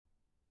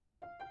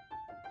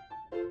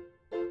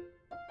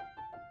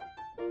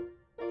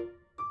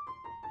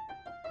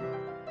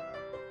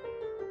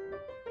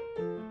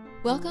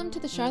Welcome to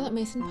the Charlotte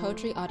Mason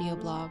Poetry audio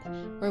blog,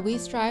 where we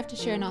strive to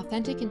share an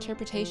authentic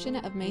interpretation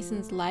of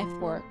Mason's life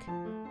work.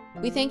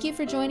 We thank you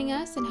for joining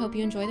us and hope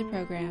you enjoy the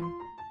program.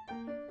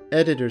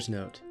 Editor's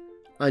note.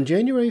 On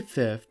January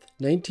 5th,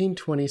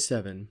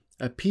 1927,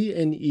 a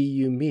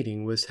PNEU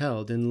meeting was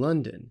held in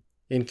London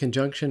in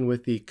conjunction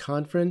with the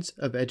Conference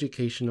of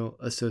Educational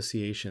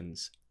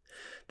Associations.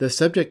 The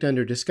subject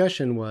under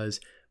discussion was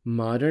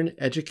Modern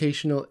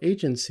Educational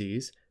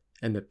Agencies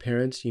and the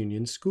Parents'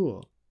 Union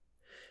School.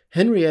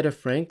 Henrietta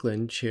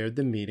Franklin chaired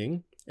the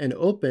meeting and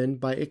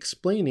opened by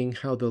explaining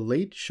how the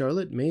late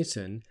Charlotte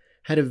Mason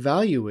had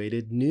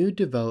evaluated new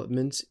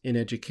developments in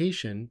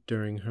education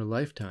during her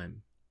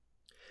lifetime.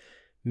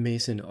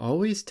 Mason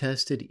always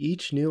tested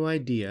each new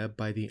idea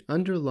by the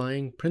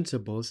underlying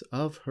principles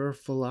of her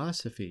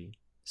philosophy,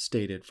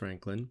 stated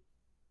Franklin.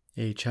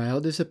 A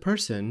child is a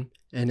person,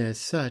 and as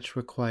such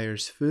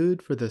requires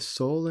food for the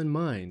soul and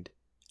mind,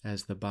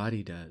 as the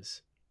body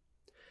does.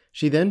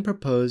 She then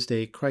proposed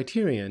a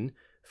criterion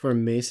for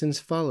Mason's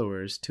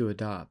followers to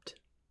adopt.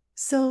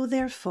 So,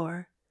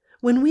 therefore,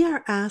 when we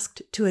are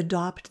asked to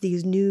adopt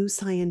these new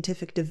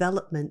scientific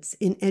developments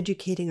in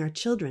educating our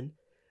children,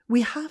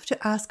 we have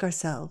to ask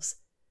ourselves,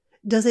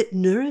 does it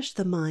nourish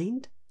the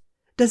mind?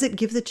 Does it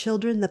give the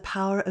children the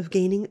power of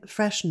gaining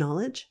fresh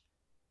knowledge?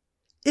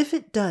 If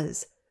it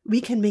does, we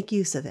can make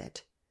use of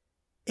it.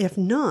 If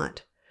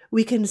not,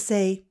 we can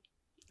say,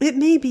 it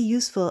may be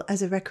useful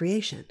as a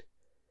recreation.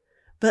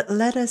 But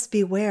let us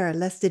beware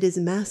lest it is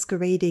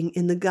masquerading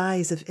in the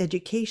guise of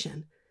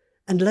education,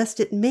 and lest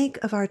it make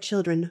of our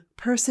children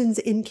persons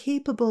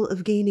incapable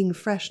of gaining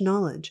fresh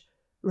knowledge,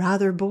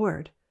 rather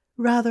bored,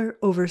 rather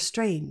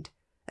overstrained,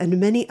 and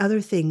many other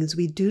things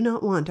we do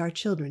not want our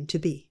children to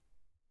be.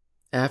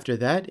 After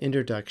that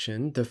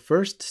introduction, the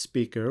first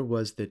speaker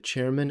was the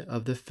chairman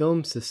of the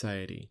Film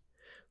Society.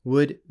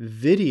 Would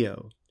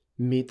video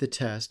meet the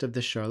test of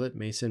the Charlotte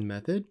Mason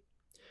method?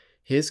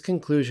 His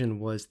conclusion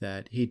was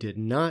that he did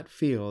not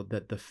feel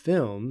that the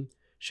film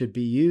should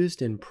be used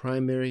in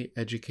primary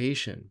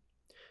education,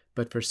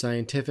 but for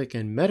scientific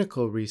and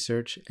medical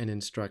research and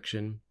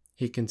instruction,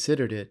 he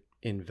considered it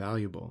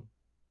invaluable.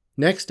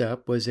 Next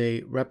up was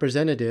a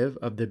representative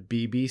of the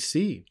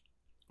BBC.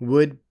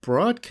 Would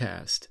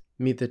broadcast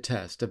meet the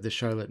test of the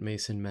Charlotte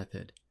Mason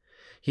method?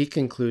 He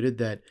concluded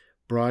that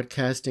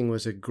broadcasting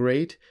was a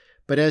great,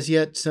 but as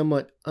yet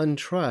somewhat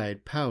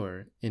untried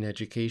power in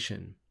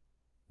education.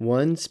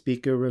 One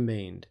speaker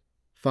remained.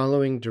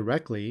 Following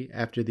directly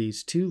after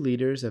these two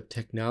leaders of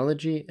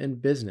technology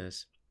and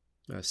business,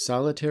 a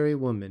solitary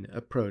woman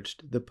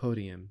approached the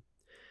podium.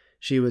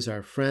 She was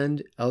our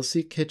friend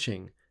Elsie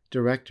Kitching,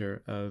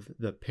 director of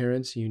the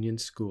Parents' Union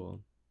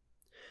School.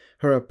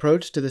 Her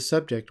approach to the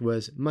subject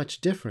was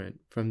much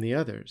different from the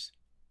others.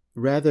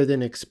 Rather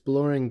than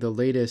exploring the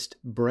latest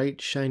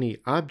bright, shiny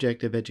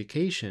object of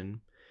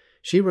education,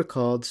 she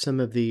recalled some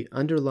of the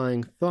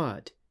underlying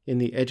thought in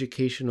the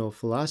educational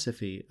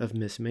philosophy of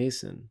Miss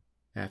Mason.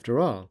 After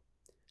all,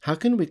 how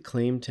can we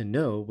claim to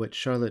know what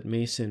Charlotte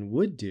Mason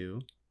would do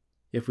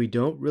if we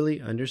don't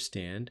really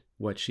understand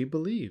what she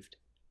believed?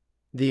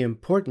 The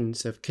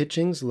importance of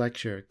Kitching's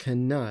lecture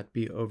cannot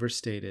be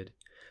overstated.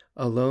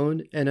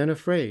 Alone and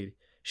unafraid,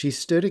 she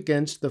stood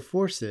against the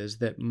forces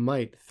that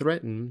might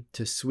threaten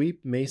to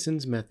sweep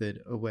Mason's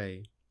method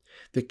away.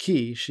 The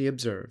key, she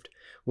observed,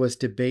 was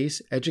to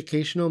base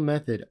educational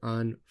method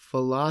on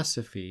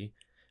philosophy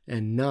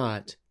and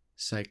not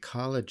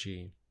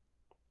psychology.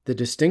 The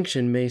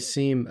distinction may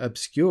seem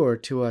obscure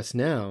to us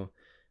now,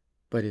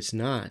 but it's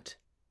not.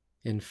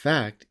 In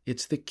fact,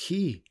 it's the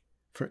key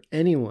for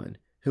anyone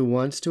who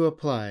wants to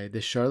apply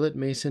the Charlotte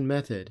Mason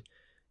method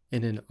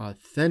in an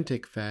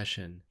authentic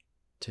fashion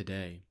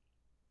today.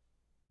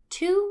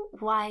 Too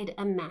Wide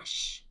a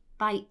Mesh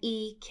by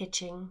E.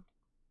 Kitching.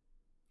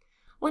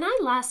 When I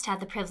last had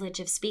the privilege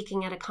of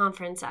speaking at a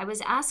conference, I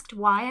was asked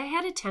why I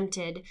had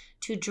attempted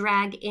to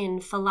drag in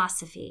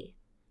philosophy.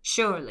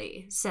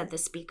 "Surely," said the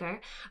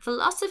speaker,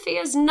 "philosophy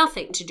has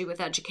nothing to do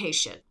with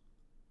education."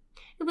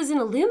 It was an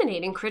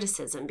illuminating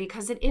criticism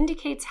because it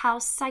indicates how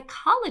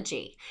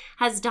psychology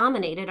has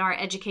dominated our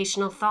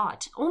educational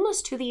thought,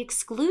 almost to the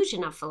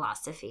exclusion of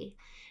philosophy.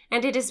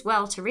 And it is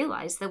well to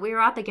realize that we are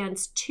up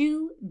against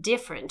two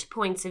different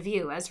points of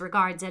view as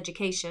regards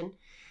education,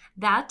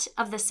 that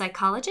of the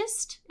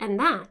psychologist and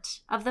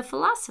that of the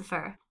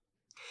philosopher.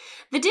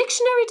 The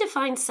dictionary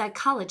defines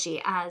psychology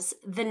as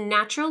the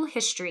natural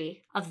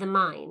history of the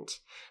mind,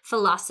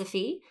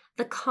 philosophy,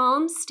 the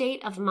calm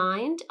state of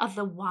mind of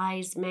the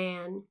wise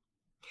man.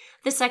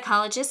 The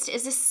psychologist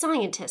is a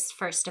scientist,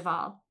 first of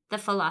all, the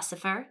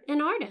philosopher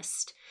an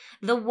artist,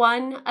 the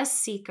one a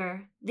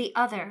seeker, the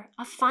other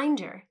a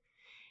finder.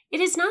 It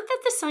is not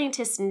that the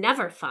scientist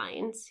never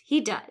finds, he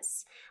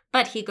does,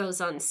 but he goes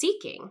on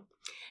seeking,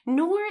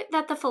 nor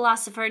that the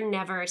philosopher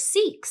never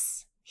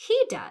seeks,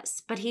 he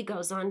does, but he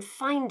goes on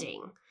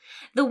finding.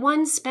 The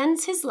one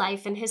spends his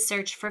life in his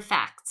search for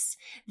facts,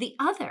 the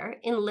other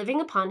in living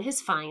upon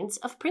his finds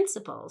of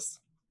principles.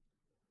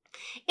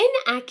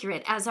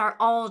 Inaccurate as are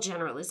all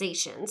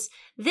generalizations,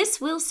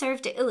 this will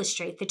serve to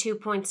illustrate the 2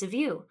 points of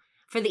view,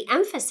 for the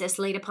emphasis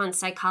laid upon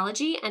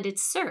psychology and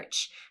its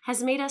search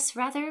has made us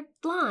rather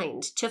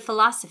blind to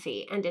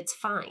philosophy and its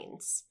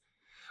finds.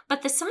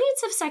 But the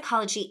science of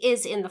psychology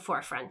is in the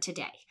forefront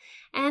today,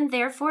 and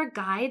therefore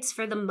guides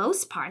for the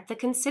most part the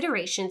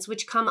considerations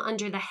which come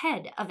under the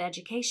head of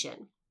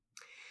education.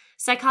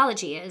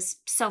 Psychology is,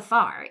 so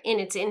far, in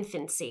its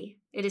infancy.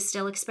 It is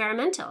still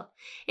experimental.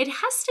 It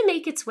has to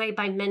make its way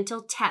by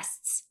mental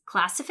tests,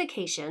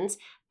 classifications,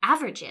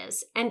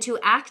 averages, and to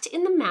act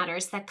in the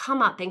matters that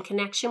come up in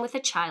connection with a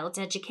child's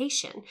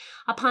education,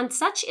 upon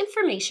such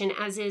information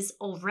as is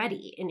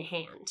already in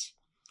hand.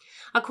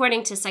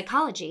 According to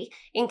psychology,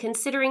 in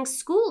considering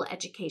school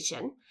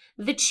education,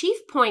 the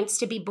chief points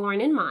to be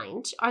borne in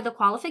mind are the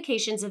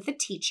qualifications of the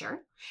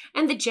teacher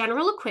and the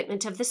general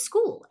equipment of the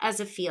school as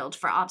a field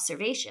for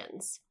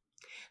observations.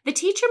 The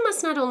teacher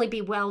must not only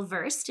be well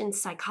versed in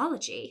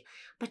psychology,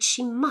 but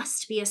she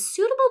must be a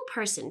suitable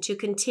person to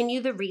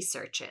continue the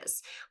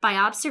researches by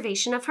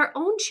observation of her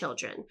own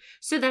children,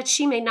 so that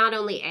she may not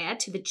only add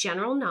to the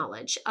general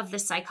knowledge of the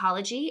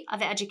psychology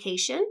of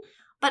education,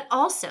 but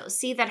also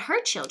see that her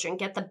children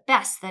get the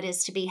best that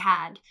is to be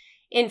had,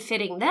 in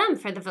fitting them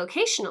for the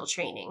vocational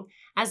training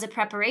as a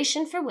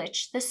preparation for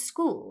which the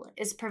school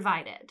is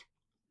provided.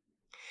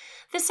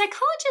 The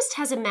psychologist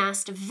has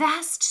amassed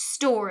vast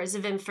stores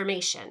of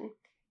information.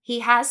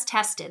 He has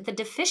tested the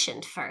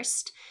deficient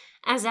first,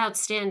 as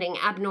outstanding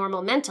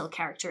abnormal mental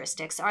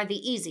characteristics are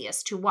the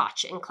easiest to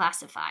watch and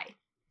classify.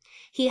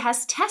 He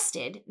has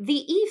tested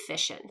the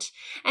efficient,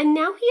 and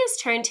now he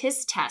has turned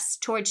his tests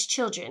towards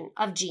children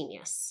of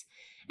genius.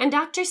 And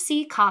Dr.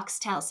 C. Cox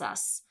tells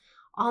us,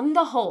 on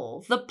the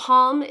whole, the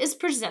palm is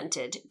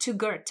presented to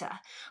Goethe,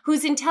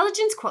 whose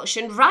intelligence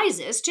quotient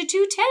rises to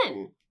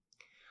 210.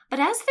 But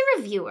as the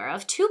reviewer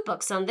of 2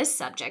 books on this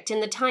subject in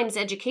the Times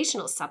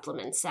Educational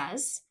Supplement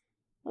says,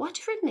 what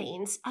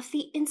remains of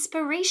the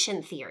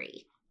inspiration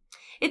theory?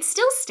 It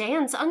still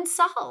stands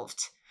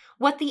unsolved.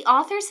 What the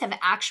authors have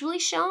actually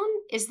shown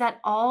is that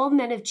all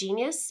men of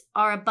genius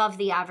are above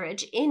the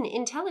average in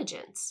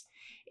intelligence.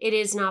 It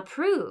is not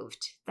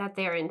proved that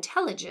their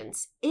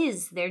intelligence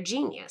is their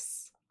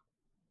genius.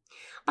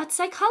 But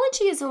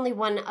psychology is only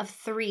one of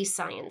 3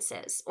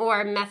 sciences,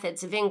 or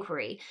methods of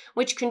inquiry,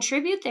 which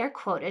contribute their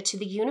quota to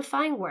the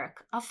unifying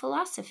work of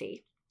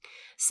philosophy.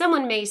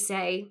 Someone may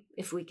say,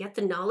 if we get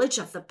the knowledge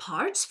of the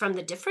parts from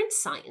the different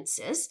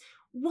sciences,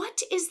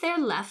 what is there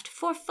left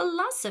for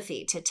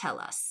philosophy to tell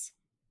us?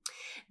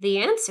 The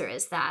answer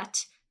is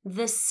that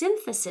the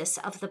synthesis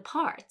of the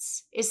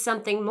parts is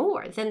something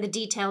more than the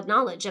detailed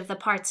knowledge of the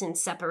parts in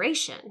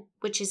separation,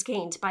 which is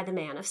gained by the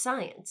man of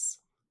science.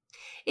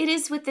 It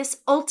is with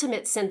this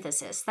ultimate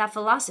synthesis that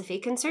philosophy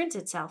concerns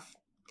itself.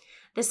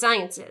 The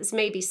sciences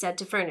may be said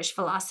to furnish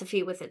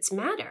philosophy with its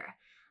matter,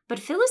 but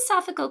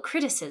philosophical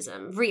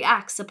criticism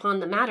reacts upon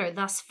the matter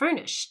thus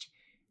furnished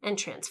and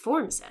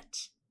transforms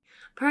it.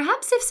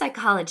 Perhaps if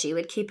psychology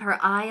would keep her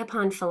eye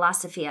upon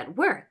philosophy at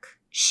work,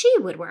 she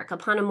would work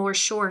upon a more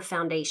sure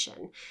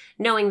foundation,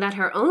 knowing that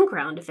her own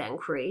ground of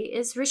inquiry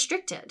is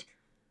restricted.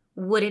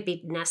 Would it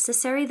be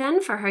necessary,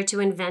 then, for her to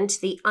invent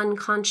the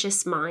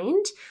unconscious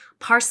mind,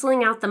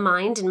 parceling out the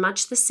mind in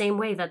much the same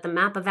way that the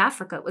map of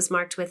Africa was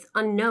marked with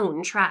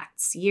unknown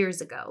tracts years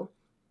ago?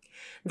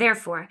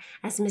 Therefore,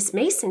 as Miss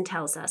Mason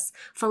tells us,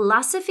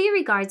 philosophy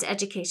regards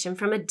education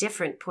from a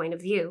different point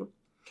of view.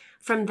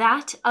 From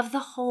that of the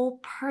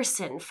whole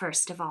person,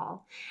 first of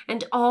all,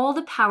 and all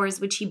the powers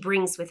which he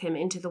brings with him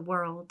into the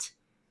world.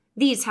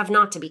 These have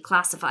not to be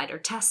classified or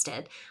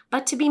tested,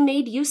 but to be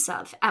made use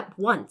of at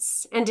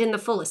once and in the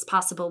fullest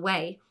possible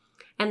way.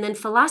 And then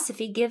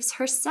philosophy gives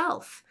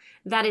herself,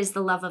 that is,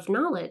 the love of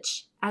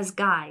knowledge, as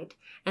guide,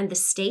 and the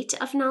state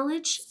of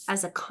knowledge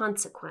as a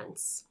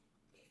consequence.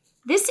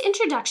 This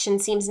introduction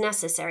seems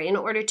necessary in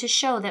order to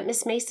show that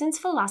Miss Mason's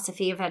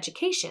philosophy of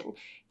education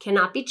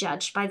cannot be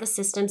judged by the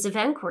systems of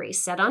inquiry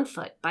set on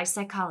foot by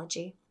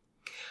psychology.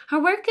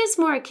 Her work is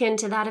more akin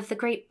to that of the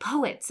great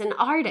poets and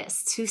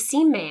artists who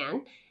see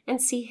man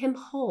and see him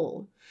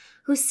whole,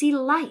 who see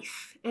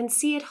life and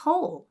see it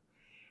whole.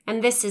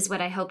 And this is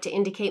what I hope to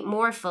indicate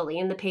more fully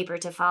in the paper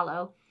to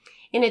follow,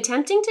 in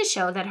attempting to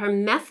show that her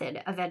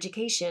method of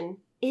education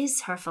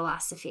is her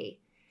philosophy,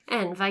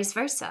 and vice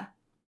versa.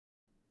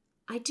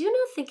 I do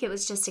not think it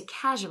was just a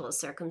casual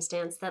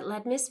circumstance that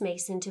led Miss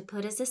Mason to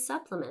put as a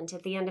supplement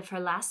at the end of her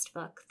last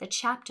book the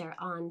chapter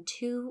on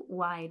Too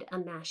Wide a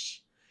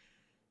Mesh.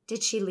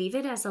 Did she leave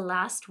it as a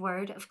last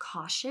word of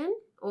caution,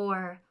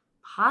 or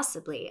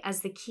possibly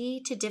as the key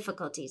to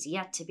difficulties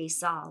yet to be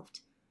solved?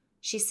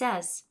 She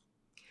says,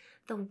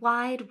 "The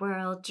wide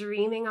world,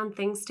 dreaming on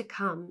things to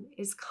come,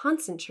 is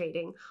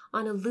concentrating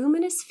on a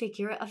luminous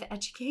figure of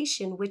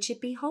education which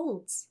it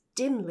beholds,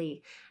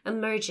 dimly,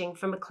 emerging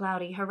from a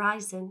cloudy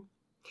horizon.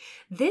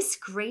 This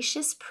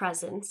gracious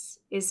presence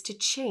is to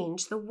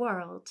change the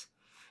world,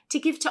 to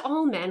give to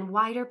all men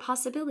wider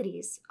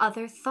possibilities,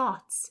 other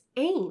thoughts,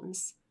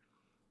 aims.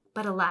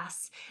 But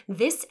alas,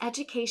 this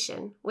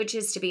education, which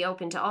is to be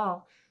open to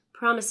all,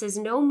 promises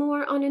no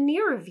more on a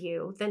nearer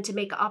view than to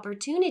make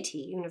opportunity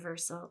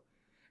universal.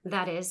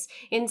 That is,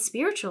 in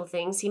spiritual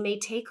things he may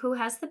take who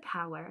has the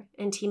power,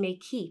 and he may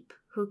keep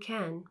who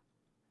can.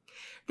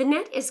 The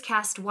net is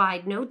cast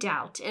wide, no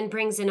doubt, and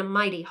brings in a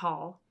mighty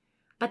haul,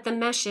 but the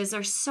meshes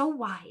are so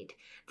wide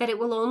that it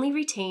will only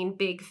retain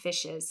big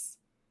fishes.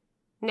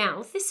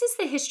 Now, this is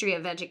the history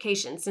of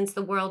education since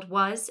the world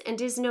was and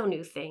is no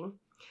new thing.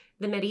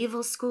 The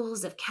medieval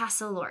schools of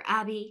castle or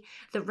abbey,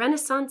 the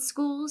Renaissance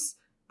schools,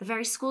 the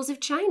very schools of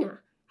China,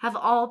 have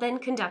all been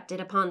conducted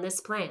upon this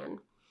plan.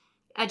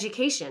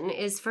 Education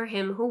is for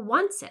him who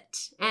wants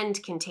it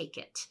and can take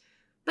it,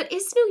 but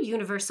is no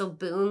universal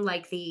boon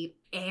like the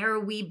air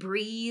we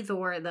breathe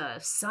or the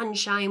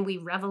sunshine we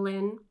revel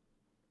in.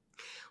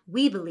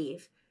 We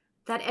believe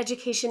that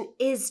education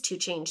is to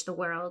change the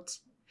world.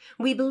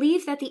 We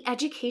believe that the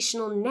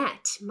educational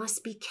net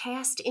must be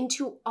cast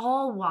into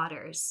all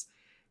waters.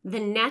 The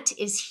net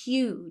is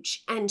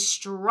huge and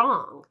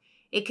strong.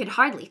 It could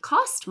hardly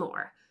cost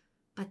more.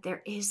 But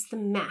there is the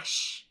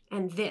mesh,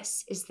 and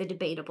this is the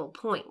debatable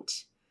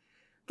point.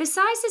 The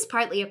size is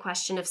partly a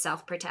question of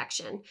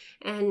self-protection,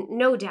 and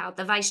no doubt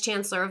the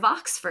Vice-Chancellor of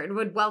Oxford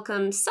would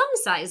welcome some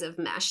size of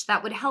mesh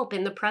that would help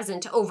in the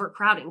present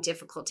overcrowding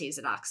difficulties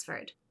at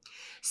Oxford.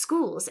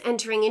 Schools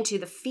entering into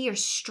the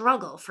fierce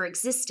struggle for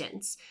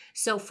existence,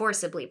 so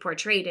forcibly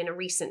portrayed in a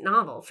recent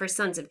novel for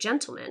Sons of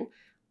Gentlemen,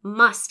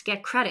 must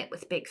get credit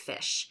with big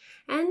fish,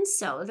 and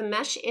so the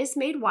mesh is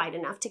made wide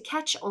enough to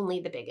catch only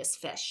the biggest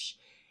fish.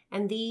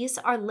 And these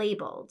are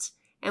labeled,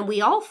 and we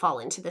all fall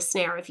into the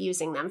snare of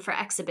using them for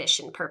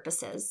exhibition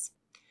purposes.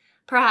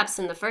 Perhaps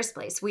in the first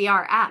place, we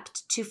are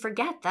apt to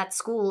forget that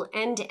school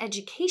and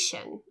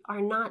education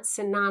are not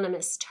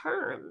synonymous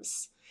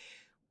terms.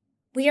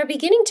 We are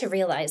beginning to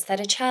realize that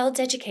a child's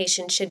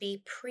education should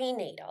be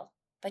prenatal,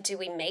 but do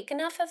we make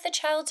enough of the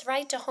child's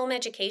right to home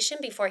education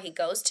before he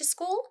goes to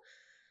school?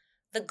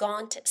 The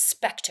gaunt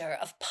specter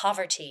of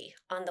poverty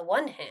on the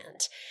one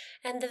hand,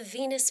 and the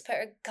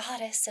Venusberg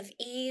goddess of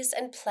ease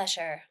and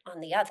pleasure on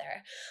the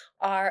other,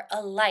 are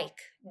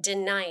alike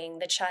denying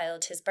the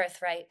child his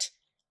birthright.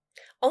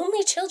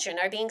 Only children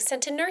are being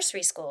sent to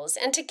nursery schools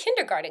and to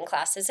kindergarten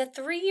classes at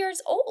 3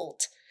 years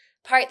old,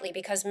 partly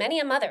because many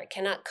a mother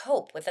cannot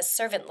cope with a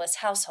servantless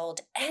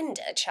household and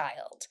a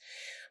child,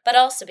 but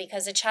also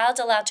because a child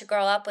allowed to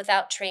grow up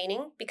without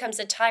training becomes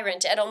a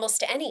tyrant at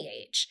almost any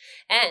age,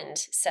 and,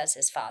 says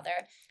his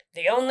father,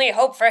 the only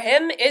hope for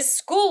him is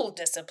school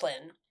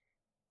discipline.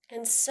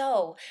 And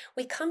so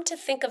we come to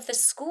think of the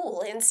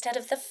school instead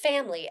of the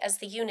family as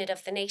the unit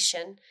of the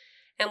nation,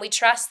 and we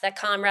trust that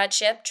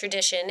comradeship,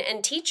 tradition,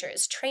 and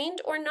teachers, trained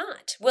or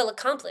not, will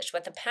accomplish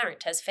what the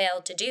parent has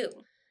failed to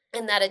do,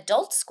 and that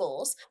adult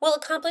schools will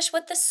accomplish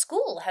what the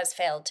school has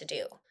failed to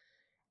do.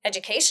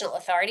 Educational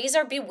authorities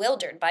are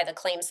bewildered by the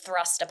claims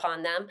thrust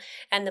upon them,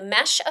 and the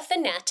mesh of the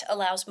net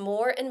allows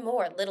more and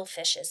more little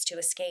fishes to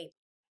escape.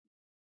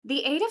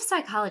 The aid of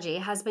psychology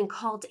has been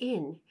called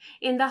in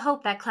the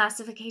hope that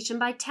classification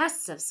by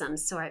tests of some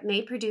sort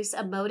may produce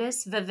a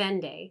modus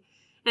vivendi,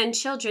 and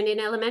children in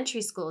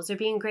elementary schools are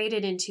being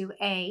graded into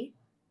A,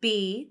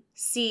 B,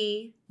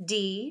 C,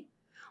 D,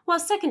 while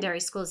secondary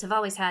schools have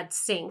always had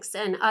sinks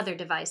and other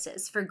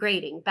devices for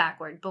grading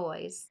backward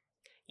boys.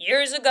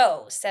 Years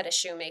ago, said a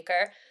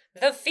shoemaker,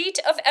 the feet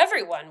of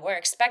everyone were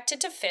expected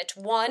to fit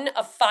one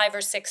of 5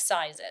 or 6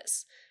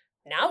 sizes.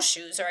 Now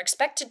shoes are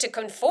expected to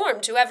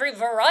conform to every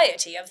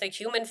variety of the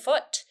human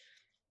foot.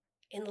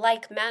 In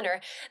like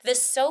manner, the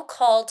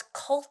so-called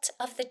cult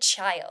of the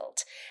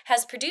child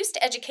has produced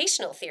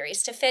educational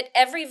theories to fit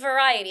every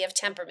variety of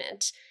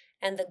temperament,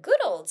 and the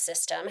good old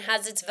system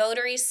has its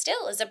votaries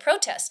still as a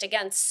protest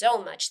against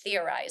so much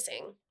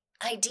theorizing.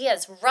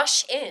 Ideas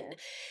rush in,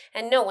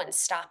 and no one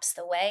stops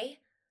the way.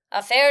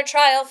 A fair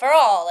trial for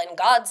all, and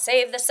God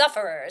save the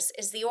sufferers,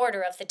 is the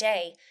order of the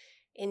day.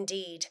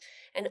 Indeed,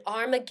 an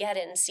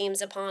Armageddon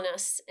seems upon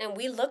us, and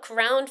we look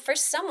round for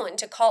someone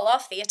to call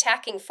off the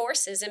attacking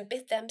forces and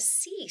bid them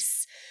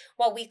cease,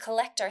 while we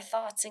collect our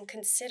thoughts and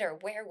consider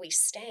where we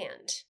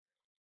stand.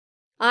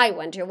 I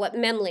wonder what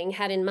Memling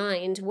had in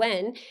mind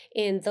when,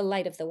 in The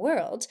Light of the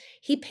World,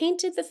 he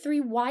painted the 3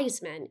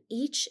 wise men,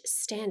 each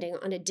standing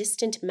on a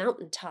distant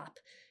mountain top,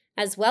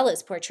 as well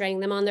as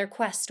portraying them on their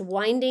quest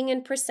winding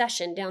in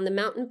procession down the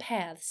mountain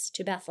paths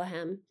to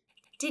Bethlehem.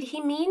 Did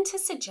he mean to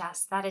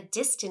suggest that a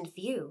distant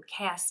view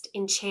cast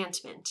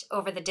enchantment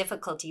over the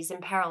difficulties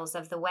and perils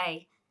of the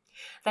way?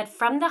 That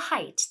from the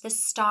height the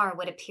star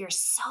would appear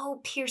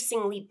so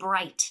piercingly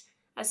bright,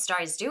 as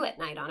stars do at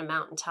night on a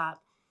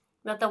mountaintop,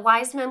 that the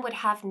wise men would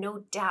have no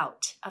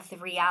doubt of the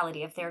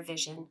reality of their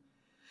vision?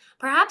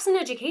 Perhaps in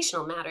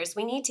educational matters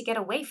we need to get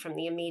away from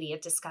the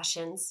immediate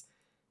discussions,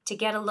 to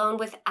get alone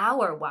with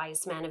our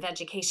wise men of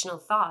educational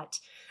thought,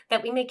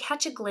 that we may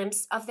catch a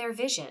glimpse of their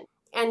vision,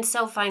 and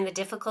so find the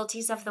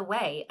difficulties of the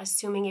way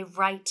assuming a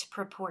right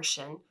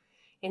proportion,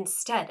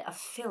 instead of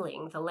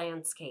filling the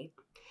landscape.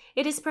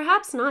 It is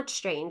perhaps not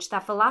strange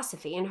that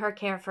philosophy, in her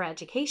care for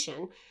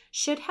education,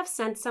 should have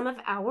sent some of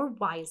our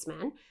wise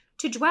men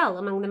to dwell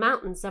among the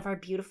mountains of our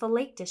beautiful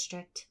Lake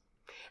District.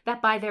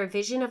 that by their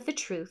vision of the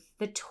truth,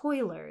 the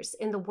toilers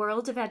in the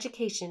world of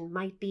education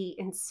might be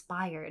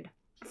inspired.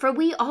 For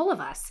we, all of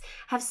us,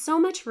 have so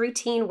much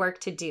routine work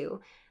to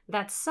do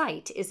that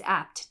sight is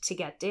apt to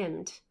get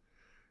dimmed.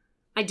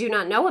 I do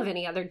not know of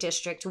any other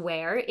district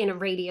where, in a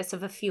radius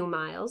of a few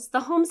miles,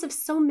 the homes of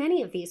so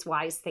many of these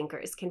wise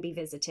thinkers can be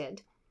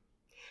visited.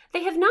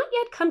 They have not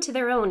yet come to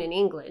their own in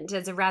England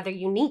as a rather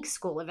unique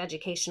school of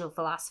educational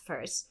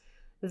philosophers,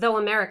 though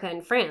America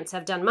and France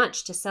have done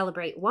much to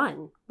celebrate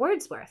one,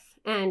 Wordsworth,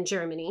 and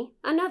Germany,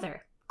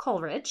 another,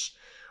 Coleridge,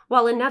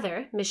 while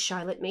another, Miss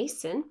Charlotte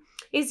Mason,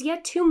 is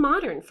yet too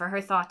modern for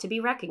her thought to be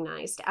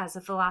recognized as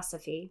a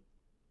philosophy.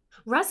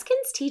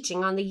 Ruskin's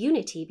teaching on the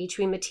unity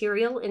between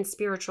material and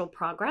spiritual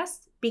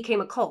progress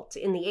became a cult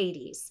in the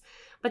 80s,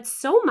 but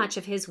so much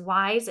of his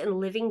wise and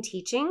living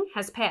teaching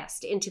has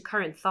passed into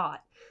current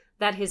thought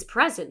that his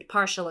present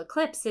partial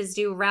eclipse is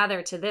due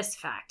rather to this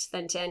fact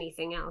than to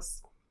anything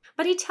else.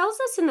 But he tells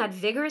us in that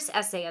vigorous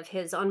essay of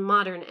his on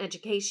modern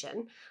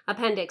education,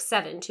 Appendix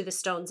 7 to the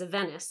Stones of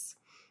Venice,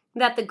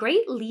 that the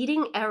great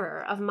leading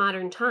error of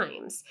modern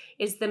times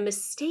is the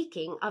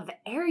mistaking of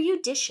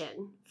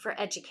erudition for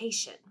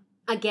education.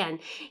 Again,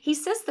 he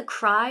says the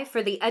cry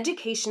for the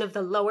education of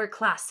the lower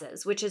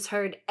classes, which is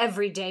heard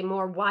every day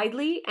more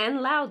widely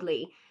and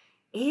loudly,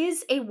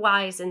 is a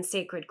wise and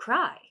sacred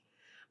cry,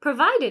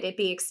 provided it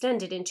be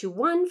extended into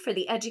one for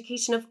the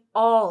education of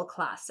all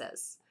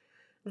classes,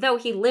 though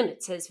he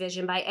limits his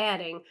vision by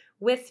adding,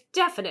 with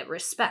definite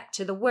respect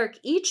to the work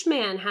each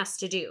man has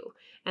to do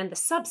and the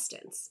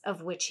substance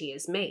of which he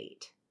is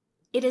made.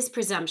 It is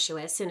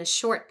presumptuous in a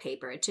short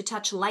paper to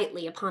touch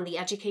lightly upon the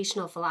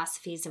educational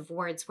philosophies of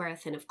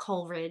Wordsworth and of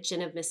Coleridge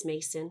and of Miss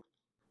Mason.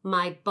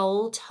 My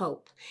bold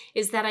hope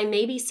is that I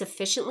may be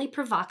sufficiently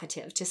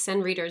provocative to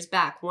send readers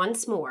back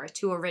once more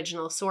to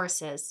original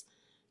sources,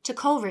 to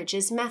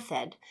Coleridge's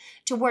method,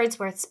 to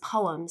Wordsworth's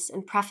poems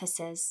and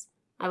prefaces.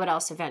 I would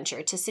also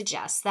venture to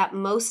suggest that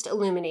most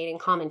illuminating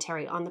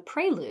commentary on the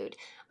Prelude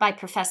by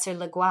Professor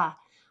Legois,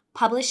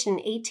 published in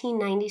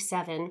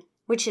 1897,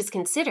 which is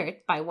considered,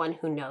 by one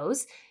who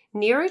knows,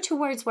 nearer to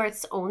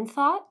Wordsworth's own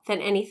thought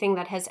than anything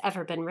that has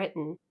ever been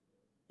written.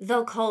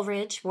 Though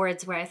Coleridge,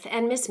 Wordsworth,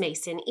 and Miss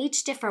Mason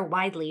each differ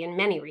widely in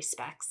many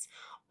respects,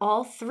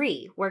 all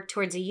three work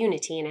towards a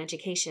unity in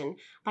education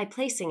by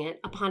placing it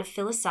upon a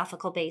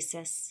philosophical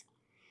basis.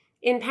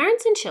 In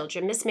Parents and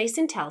Children, Miss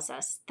Mason tells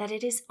us that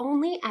it is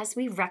only as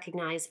we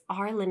recognize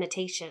our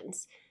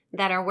limitations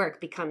that our work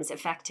becomes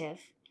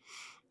effective.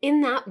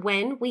 In that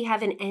when we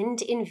have an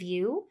end in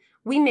view,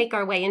 we make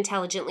our way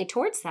intelligently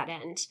towards that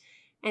end,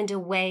 and a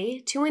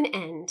way to an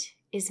end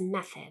is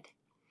method.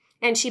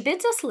 And she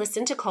bids us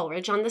listen to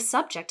Coleridge on the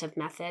subject of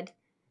method.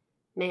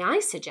 May I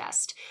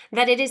suggest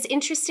that it is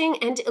interesting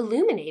and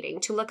illuminating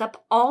to look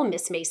up all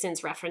Miss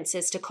Mason's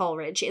references to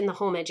Coleridge in the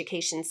Home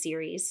Education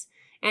series,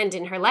 and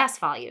in her last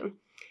volume,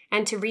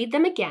 and to read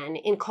them again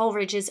in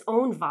Coleridge's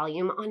own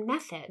volume on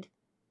method.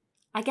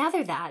 I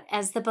gather that,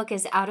 as the book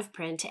is out of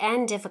print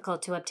and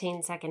difficult to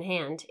obtain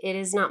secondhand, it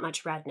is not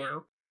much read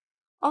now.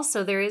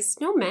 Also, there is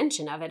no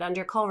mention of it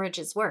under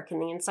Coleridge's work in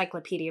the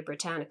Encyclopedia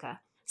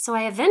Britannica, so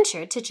I have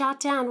ventured to jot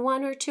down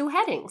one or two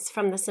headings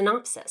from the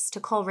synopsis to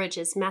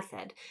Coleridge's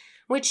method,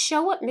 which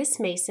show what Miss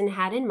Mason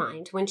had in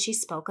mind when she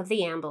spoke of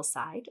the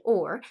Ambleside,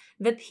 or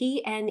the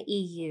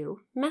PNEU,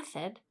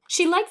 method.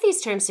 She liked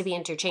these terms to be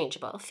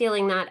interchangeable,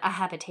 feeling that a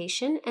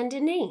habitation and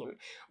a name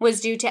was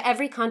due to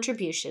every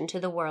contribution to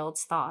the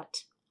world's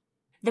thought.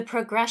 The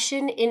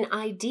progression in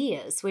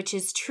ideas, which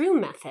is true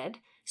method,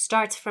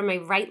 starts from a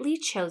rightly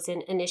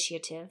chosen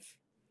initiative.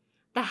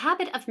 The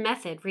habit of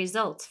method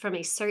results from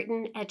a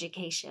certain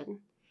education.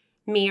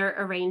 Mere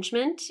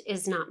arrangement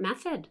is not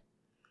method.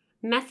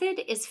 Method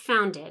is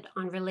founded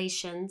on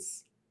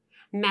relations.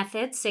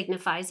 Method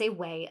signifies a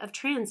way of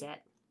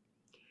transit.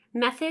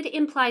 Method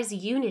implies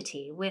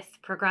unity with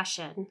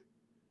progression.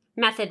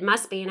 Method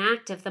must be an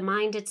act of the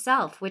mind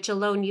itself, which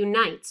alone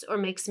unites or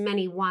makes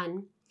many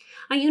one.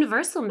 A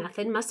universal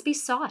method must be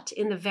sought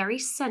in the very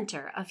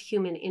center of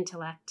human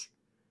intellect.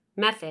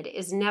 Method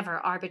is never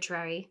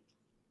arbitrary.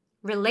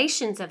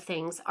 Relations of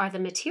things are the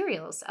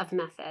materials of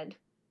method.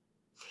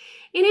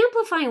 In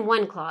amplifying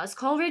one clause,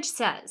 Coleridge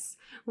says,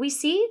 we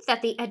see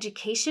that the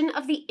education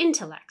of the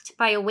intellect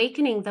by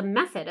awakening the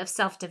method of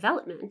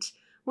self-development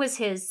was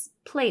his,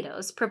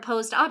 Plato's,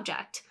 proposed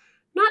object,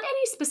 not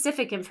any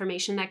specific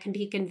information that can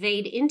be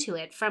conveyed into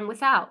it from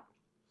without.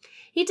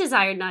 He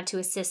desired not to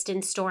assist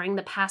in storing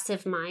the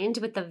passive mind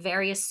with the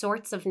various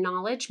sorts of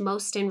knowledge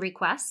most in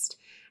request,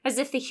 as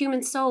if the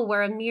human soul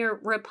were a mere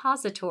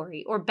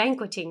repository or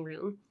banqueting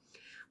room,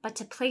 but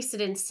to place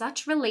it in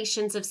such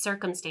relations of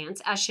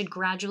circumstance as should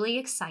gradually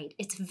excite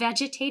its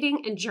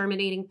vegetating and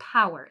germinating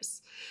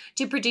powers,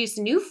 to produce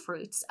new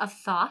fruits of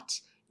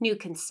thought, new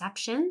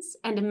conceptions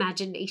and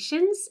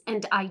imaginations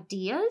and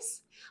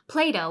ideas.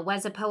 Plato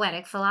was a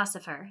poetic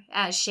philosopher,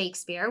 as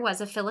Shakespeare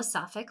was a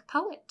philosophic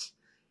poet.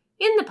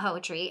 In the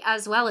poetry,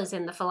 as well as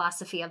in the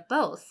philosophy of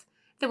both,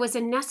 there was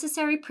a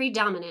necessary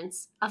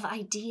predominance of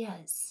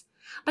ideas.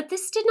 But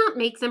this did not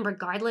make them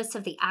regardless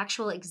of the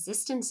actual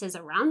existences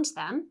around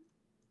them.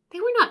 They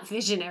were not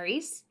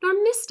visionaries nor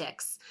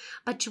mystics,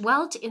 but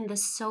dwelt in the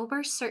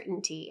sober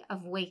certainty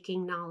of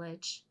waking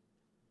knowledge.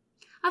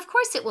 Of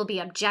course, it will be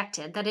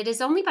objected that it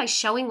is only by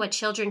showing what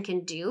children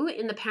can do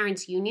in the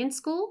Parents' Union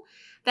School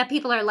that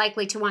people are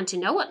likely to want to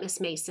know what Miss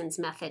Mason's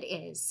method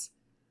is.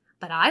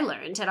 But I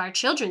learned at our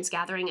children's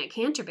gathering at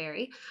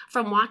Canterbury,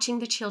 from watching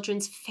the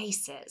children's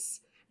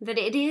faces, that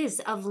it is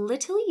of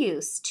little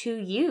use to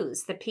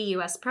use the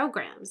PUS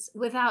programs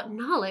without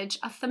knowledge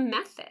of the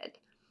method.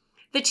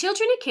 The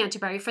children at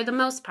Canterbury, for the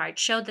most part,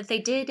 showed that they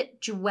did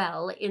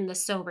dwell in the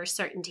sober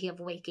certainty of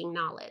waking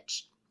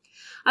knowledge.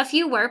 A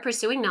few were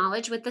pursuing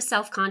knowledge with the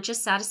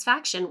self-conscious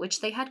satisfaction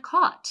which they had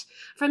caught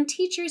from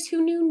teachers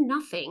who knew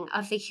nothing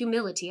of the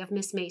humility of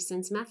Miss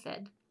Mason's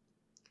method.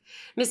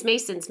 Miss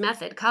Mason's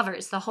method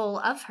covers the whole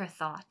of her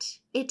thought.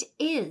 It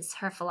is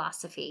her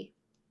philosophy.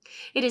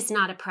 It is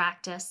not a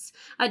practice,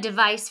 a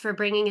device for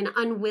bringing an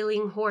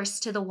unwilling horse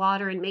to the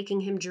water and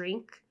making him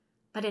drink,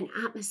 but an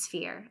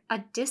atmosphere,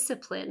 a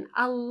discipline,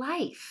 a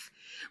life,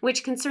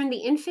 which concern the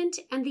infant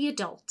and the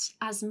adult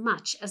as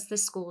much as the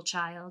school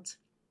child.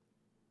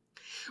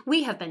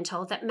 We have been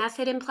told that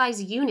method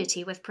implies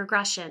unity with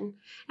progression,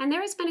 and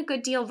there has been a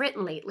good deal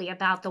written lately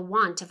about the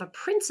want of a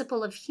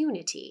principle of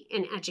unity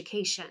in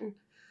education.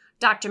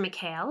 Dr.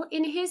 McHale,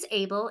 in his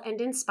able and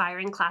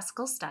inspiring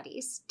classical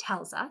studies,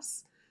 tells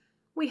us,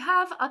 "We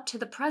have up to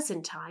the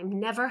present time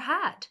never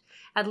had,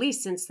 at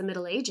least since the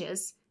Middle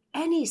Ages,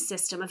 any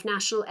system of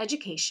national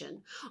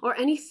education or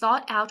any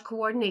thought-out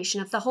coordination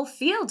of the whole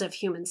field of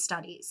human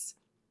studies.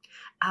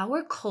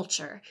 Our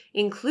culture,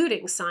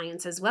 including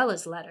science as well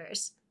as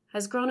letters,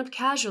 has grown up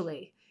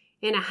casually,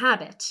 in a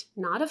habit,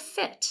 not a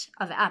fit,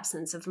 of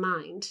absence of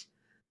mind."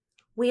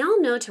 We all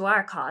know to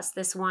our cost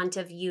this want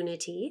of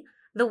unity,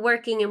 the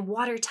working in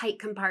watertight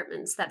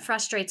compartments that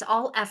frustrates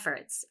all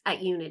efforts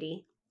at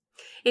unity.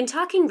 In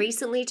talking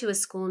recently to a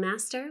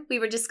schoolmaster, we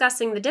were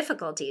discussing the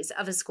difficulties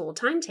of a school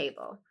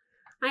timetable.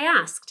 I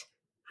asked,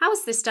 "How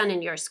is this done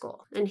in your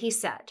school?" And he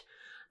said,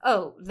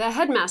 "Oh, the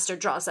headmaster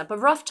draws up a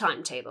rough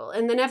timetable,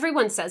 and then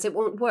everyone says it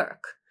won't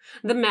work.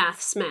 The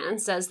maths man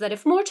says that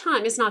if more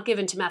time is not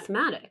given to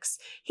mathematics,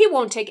 he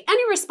won't take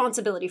any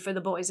responsibility for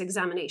the boys'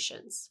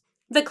 examinations.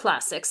 The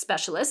classics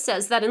specialist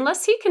says that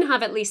unless he can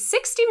have at least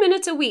 60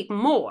 minutes a week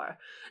more,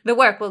 the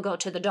work will go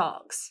to the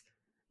dogs.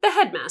 The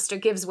headmaster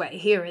gives way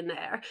here and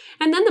there,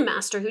 and then the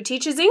master who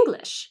teaches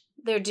English —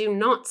 there do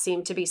not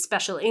seem to be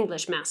special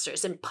English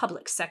masters in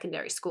public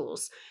secondary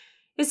schools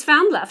 — is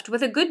found left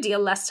with a good deal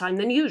less time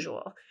than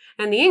usual,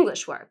 and the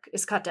English work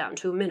is cut down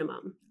to a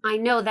minimum. I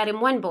know that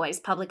in one boys'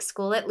 public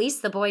school at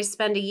least the boys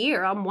spend a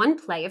year on one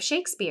play of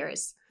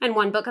Shakespeare's and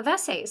one book of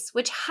essays,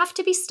 which have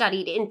to be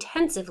studied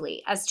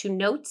intensively as to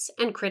notes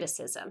and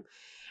criticism,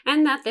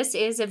 and that this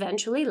is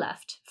eventually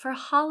left for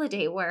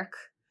holiday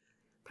work.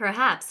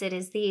 Perhaps it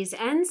is these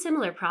and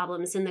similar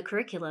problems in the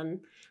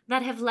curriculum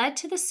that have led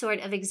to the sort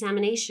of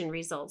examination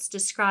results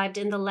described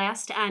in the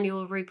last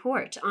annual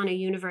report on a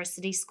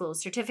university school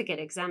certificate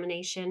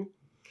examination,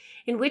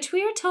 in which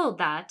we are told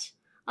that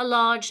a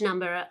large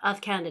number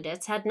of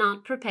candidates had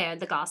not prepared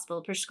the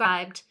gospel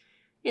prescribed.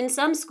 In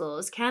some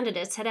schools,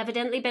 candidates had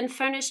evidently been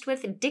furnished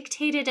with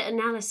dictated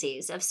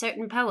analyses of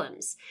certain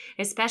poems,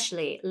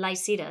 especially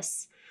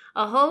Lycidas.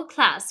 A whole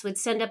class would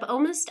send up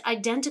almost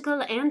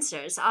identical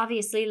answers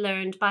obviously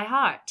learned by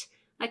heart,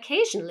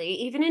 occasionally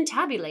even in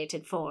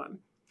tabulated form.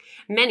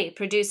 Many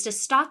produced a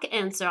stock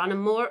answer on a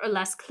more or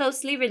less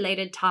closely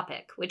related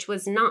topic, which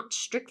was not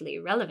strictly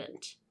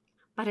relevant.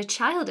 But a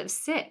child of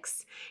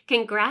 6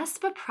 can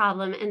grasp a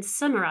problem and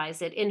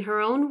summarize it in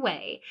her own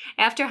way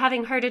after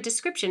having heard a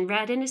description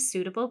read in a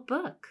suitable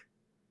book.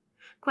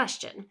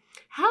 Question: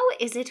 how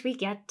is it we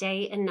get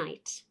day and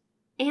night?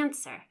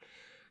 Answer: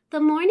 the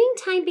morning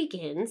time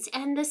begins,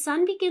 and the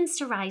sun begins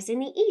to rise in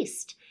the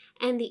east,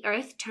 and the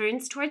earth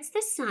turns towards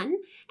the sun,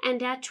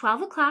 and at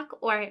 12 o'clock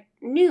or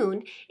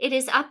noon it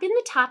is up in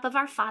the top of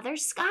our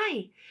Father's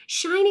sky,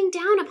 shining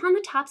down upon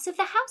the tops of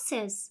the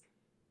houses.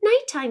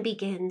 Nighttime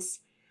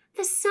begins.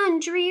 The sun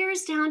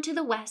drears down to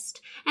the west,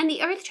 and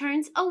the earth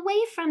turns away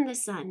from the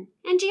sun,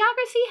 and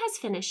geography has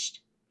finished.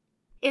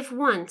 If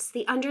once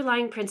the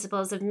underlying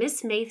principles of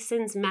Miss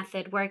Mason's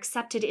method were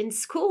accepted in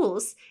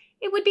schools,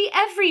 it would be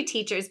every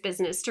teacher's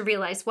business to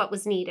realize what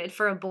was needed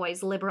for a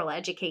boy's liberal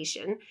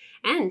education,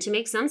 and to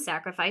make some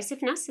sacrifice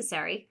if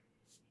necessary.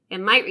 It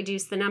might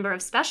reduce the number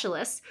of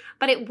specialists,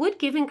 but it would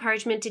give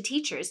encouragement to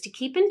teachers to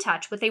keep in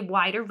touch with a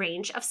wider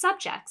range of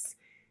subjects,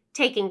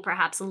 taking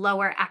perhaps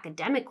lower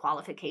academic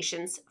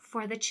qualifications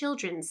for the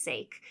children's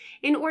sake,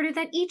 in order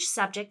that each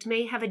subject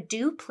may have a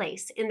due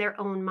place in their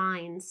own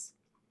minds.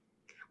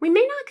 We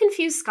may not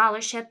confuse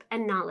scholarship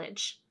and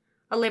knowledge.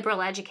 A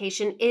liberal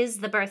education is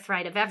the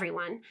birthright of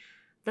everyone.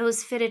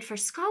 Those fitted for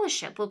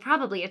scholarship will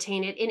probably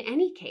attain it in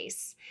any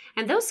case,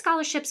 and those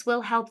scholarships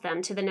will help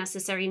them to the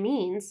necessary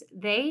means.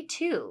 They,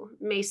 too,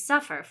 may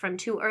suffer from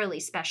too early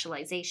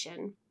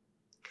specialization.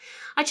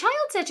 A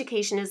child's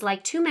education is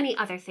like too many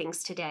other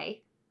things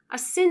today. a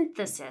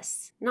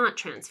synthesis, not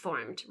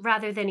transformed,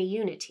 rather than a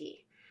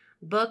unity.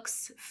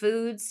 Books,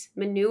 foods,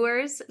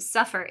 manures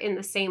suffer in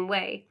the same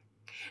way.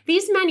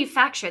 These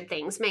manufactured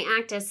things may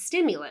act as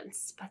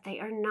stimulants, but they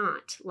are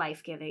not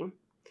life-giving.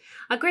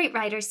 A great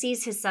writer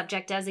sees his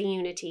subject as a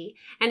unity,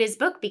 and his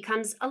book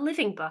becomes a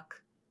living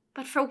book.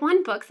 But for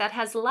one book that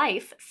has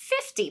life,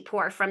 50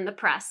 pour from the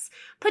press,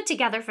 put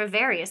together for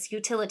various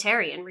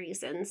utilitarian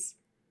reasons.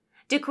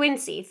 De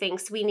Quincey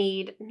thinks we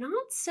need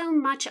not so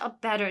much a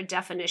better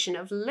definition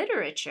of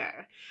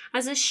literature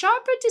as a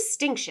sharper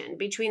distinction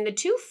between the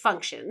two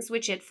functions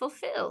which it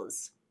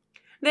fulfills.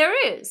 There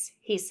is,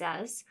 he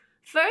says,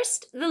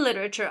 first, the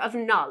literature of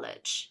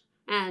knowledge,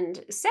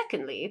 and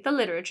secondly, the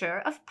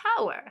literature of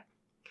power.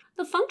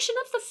 The function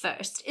of the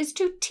first is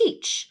to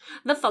teach,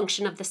 the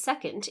function of the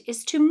second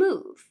is to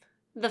move.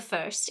 The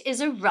first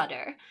is a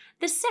rudder,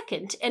 the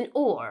second an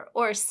oar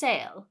or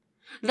sail.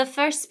 The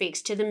first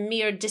speaks to the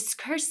mere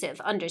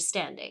discursive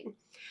understanding.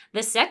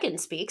 The second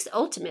speaks,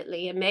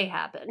 ultimately, it may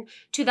happen,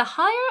 to the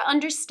higher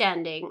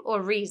understanding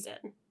or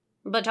reason,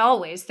 but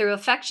always through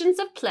affections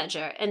of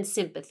pleasure and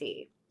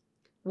sympathy.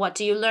 What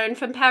do you learn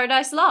from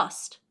Paradise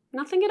Lost?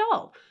 Nothing at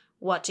all.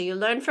 What do you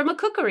learn from a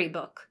cookery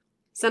book?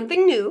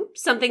 Something new,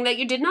 something that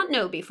you did not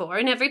know before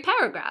in every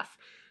paragraph.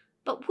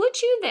 But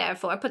would you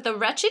therefore put the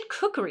wretched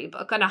cookery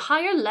book on a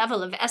higher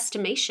level of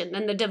estimation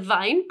than the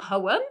divine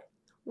poem?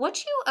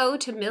 What you owe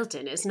to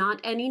Milton is not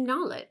any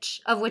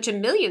knowledge, of which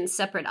 1,000,000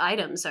 separate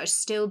items are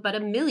still but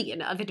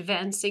 1,000,000 of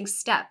advancing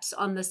steps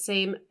on the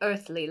same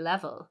earthly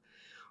level.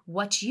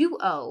 What you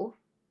owe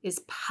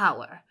is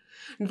power.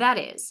 That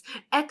is,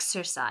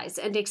 exercise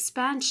and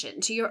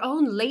expansion to your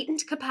own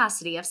latent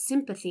capacity of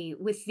sympathy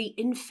with the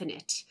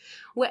infinite,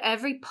 where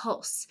every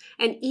pulse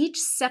and each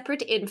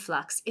separate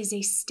influx is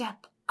a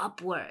step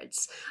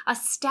upwards, a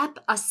step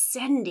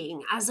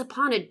ascending as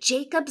upon a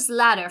Jacob's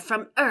ladder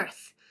from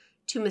earth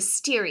to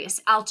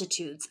mysterious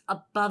altitudes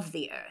above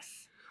the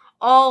earth.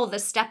 All the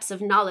steps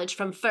of knowledge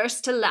from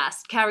first to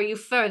last carry you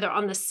further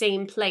on the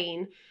same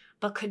plane,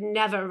 but could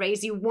never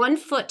raise you 1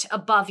 foot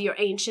above your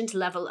ancient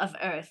level of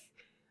earth,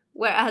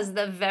 whereas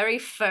the very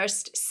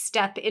first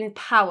step in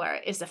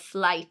power is a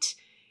flight,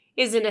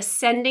 is an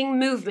ascending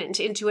movement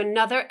into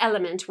another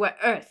element where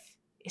earth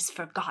is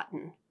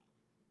forgotten.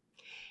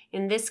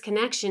 In this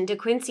connection, De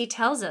Quincey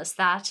tells us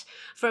that,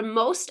 for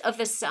most of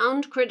the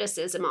sound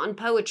criticism on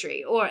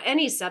poetry or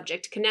any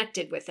subject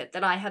connected with it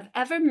that I have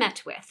ever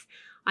met with,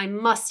 I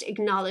must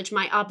acknowledge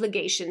my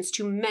obligations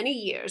to many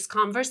years'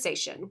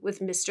 conversation with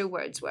Mr.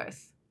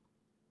 Wordsworth.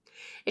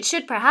 It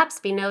should perhaps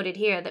be noted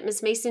here that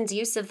Miss Mason's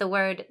use of the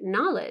word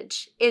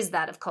knowledge is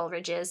that of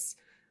Coleridge's.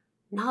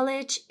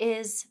 Knowledge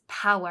is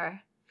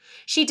power.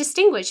 She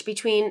distinguished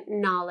between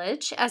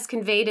knowledge, as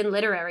conveyed in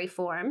literary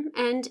form,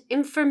 and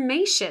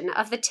information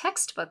of the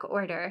textbook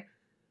order.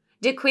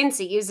 De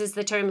Quincey uses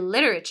the term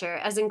literature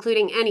as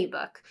including any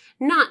book,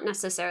 not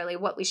necessarily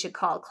what we should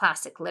call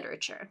classic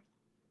literature.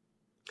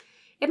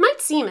 It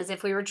might seem as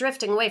if we were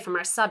drifting away from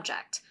our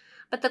subject,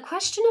 but the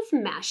question of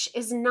mesh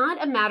is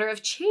not a matter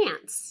of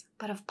chance,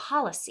 but of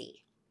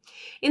policy.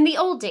 In the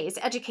old days,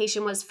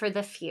 education was for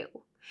the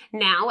few.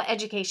 Now,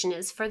 education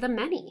is for the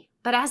many.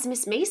 But as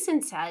Miss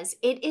Mason says,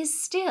 it is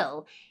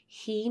still,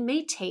 he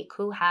may take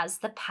who has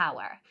the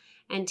power,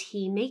 and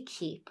he may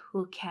keep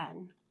who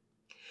can.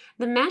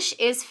 The mesh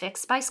is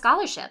fixed by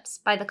scholarships,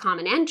 by the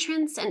common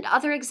entrance and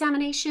other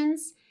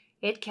examinations.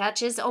 It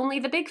catches only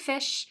the big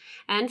fish,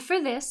 and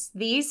for this,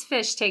 these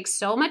fish take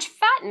so much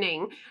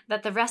fattening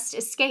that the rest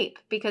escape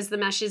because the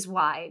mesh is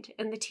wide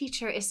and the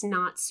teacher is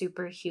not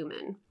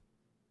superhuman.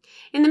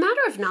 In the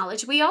matter of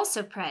knowledge, we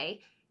also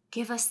pray,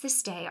 "Give us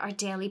this day our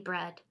daily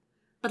bread."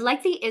 But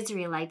like the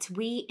Israelites,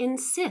 we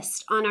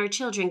insist on our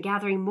children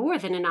gathering more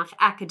than enough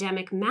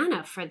academic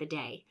manna for the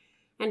day,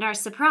 and are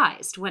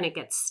surprised when it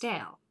gets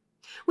stale.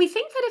 We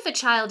think that if a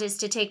child is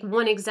to take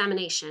one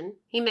examination,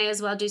 he may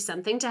as well do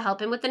something to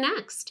help him with the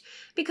next,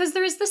 because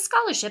there is the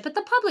scholarship at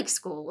the public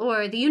school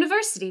or the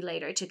university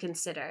later to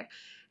consider,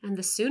 and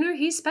the sooner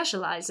he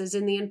specializes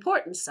in the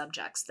important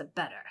subjects, the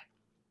better.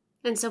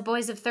 And so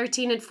boys of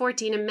 13 and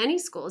 14 in many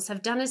schools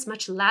have done as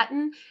much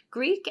Latin,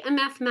 Greek, and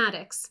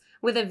mathematics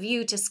with a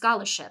view to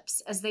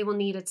scholarships as they will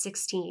need at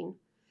 16.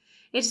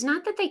 It is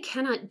not that they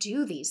cannot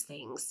do these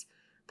things,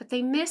 but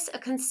they miss a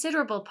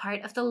considerable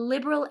part of the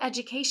liberal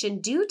education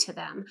due to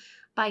them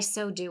by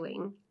so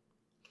doing.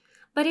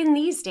 But in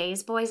these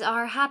days, boys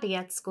are happy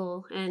at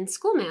school, and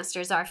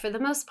schoolmasters are for the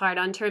most part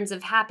on terms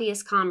of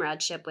happiest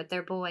comradeship with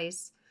their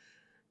boys.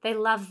 They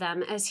love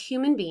them as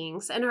human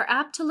beings and are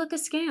apt to look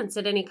askance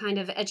at any kind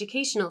of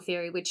educational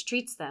theory which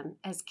treats them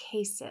as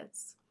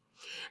cases.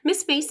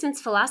 Miss Mason's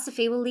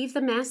philosophy will leave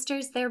the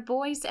masters their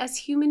boys as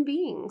human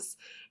beings,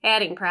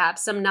 adding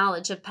perhaps some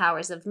knowledge of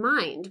powers of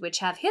mind which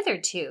have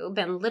hitherto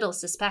been little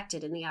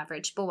suspected in the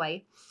average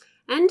boy.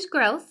 And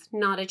growth,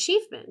 not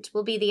achievement,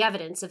 will be the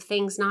evidence of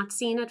things not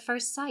seen at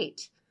first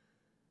sight.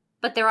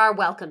 But there are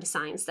welcome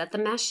signs that the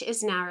mesh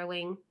is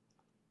narrowing.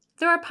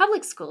 There are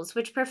public schools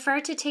which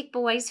prefer to take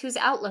boys whose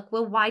outlook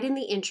will widen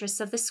the interests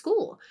of the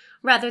school,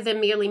 rather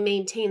than merely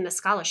maintain the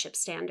scholarship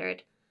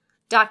standard.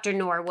 Dr.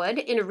 Norwood,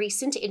 in a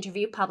recent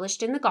interview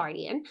published in The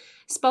Guardian,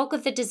 spoke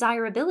of the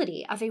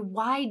desirability of a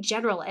wide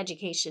general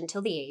education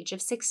till the age of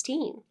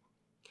 16.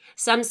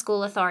 Some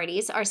school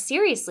authorities are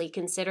seriously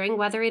considering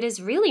whether it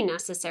is really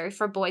necessary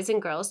for boys and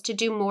girls to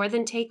do more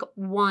than take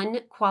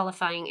one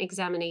qualifying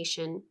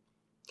examination.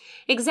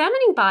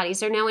 Examining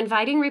bodies are now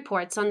inviting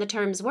reports on the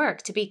term's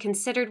work to be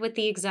considered with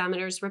the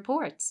examiner's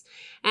reports,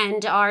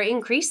 and are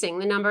increasing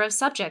the number of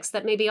subjects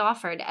that may be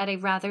offered at a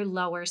rather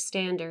lower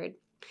standard.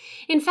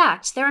 In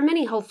fact, there are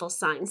many hopeful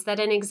signs that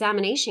an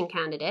examination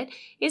candidate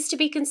is to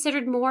be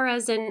considered more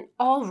as an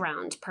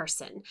all-round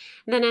person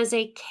than as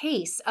a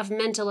case of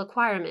mental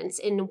acquirements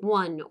in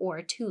one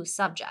or two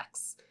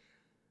subjects.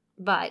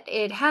 But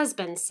it has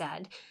been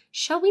said,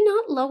 shall we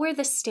not lower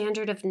the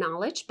standard of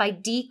knowledge by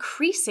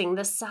decreasing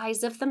the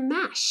size of the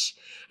mesh,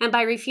 and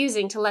by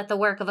refusing to let the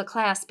work of a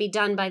class be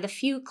done by the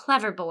few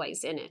clever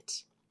boys in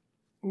it?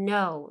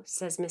 No,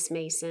 says Miss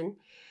Mason.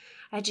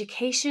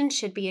 Education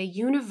should be a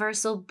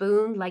universal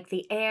boon like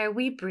the air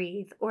we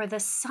breathe or the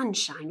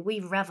sunshine we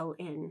revel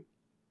in.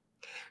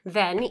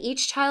 Then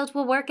each child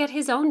will work at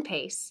his own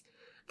pace.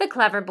 The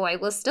clever boy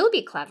will still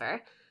be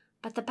clever,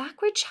 but the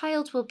backward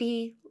child will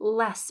be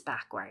less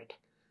backward.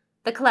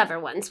 The clever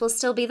ones will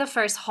still be the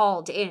first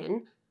hauled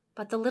in,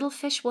 but the little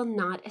fish will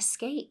not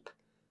escape.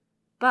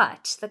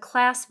 But the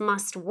class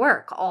must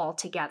work all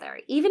together,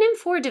 even in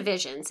 4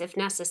 divisions if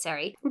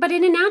necessary, but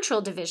in a natural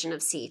division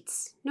of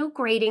seats, no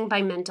grading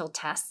by mental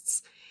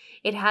tests.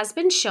 It has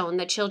been shown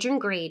that children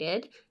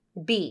graded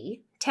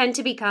B tend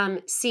to become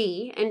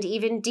C and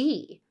even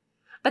D,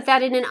 but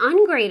that in an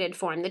ungraded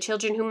form, the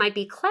children who might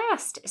be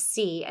classed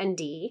C and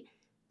D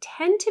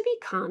tend to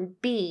become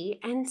B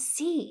and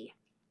C.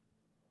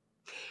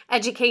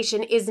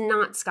 Education is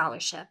not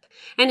scholarship,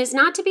 and is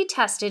not to be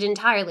tested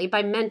entirely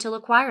by mental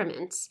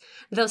acquirements,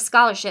 though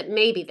scholarship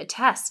may be the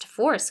test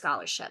for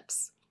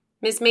scholarships.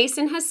 Miss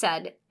Mason has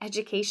said,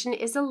 education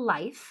is a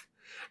life.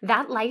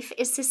 That life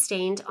is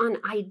sustained on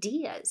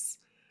ideas,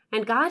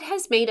 and God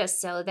has made us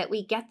so that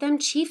we get them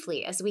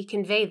chiefly as we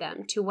convey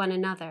them to one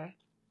another.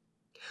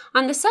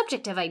 On the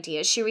subject of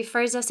ideas, she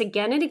refers us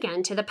again and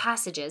again to the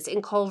passages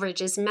in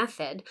Coleridge's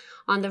Method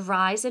on the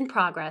rise and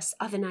progress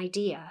of an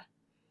idea.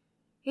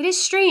 It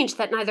is strange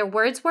that neither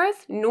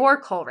Wordsworth nor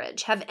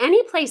Coleridge have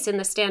any place in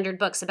the standard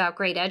books about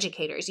great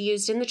educators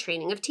used in the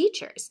training of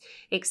teachers,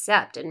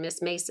 except in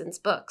Miss Mason's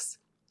books.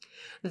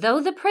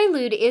 Though the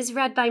Prelude is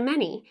read by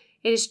many,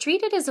 it is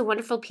treated as a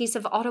wonderful piece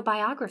of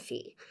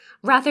autobiography,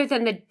 rather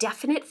than the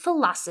definite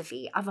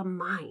philosophy of a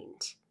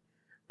mind.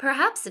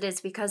 Perhaps it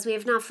is because we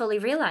have not fully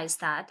realized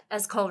that,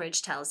 as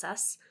Coleridge tells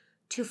us,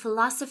 to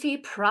philosophy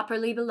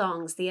properly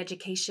belongs the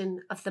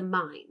education of the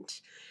mind,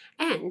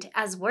 and,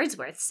 as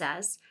Wordsworth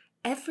says,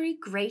 every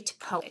great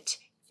poet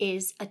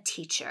is a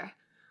teacher.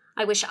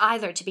 I wish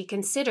either to be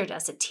considered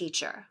as a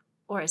teacher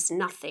or as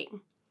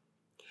nothing.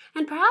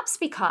 And perhaps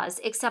because,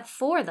 except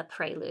for the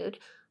Prelude,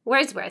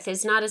 Wordsworth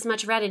is not as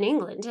much read in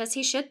England as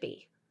he should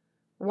be.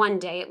 One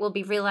day it will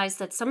be realized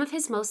that some of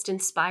his most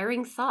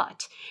inspiring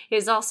thought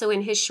is also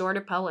in his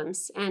shorter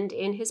poems and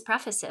in his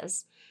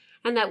prefaces,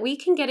 and that we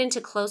can get into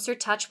closer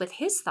touch with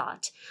his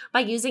thought by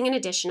using an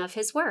edition of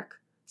his work,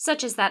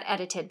 such as that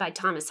edited by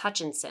Thomas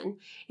Hutchinson,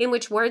 in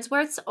which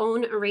Wordsworth's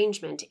own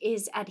arrangement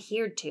is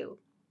adhered to.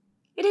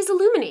 It is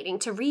illuminating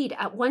to read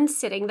at one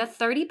sitting the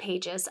 30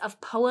 pages of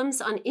poems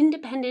on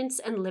independence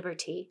and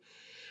liberty,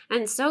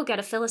 and so get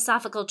a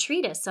philosophical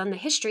treatise on the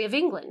history of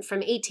England from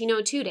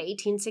 1802 to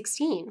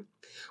 1816.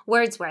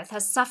 Wordsworth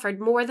has suffered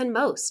more than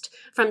most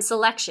from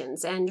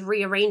selections and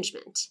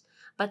rearrangement,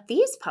 but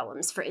these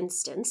poems, for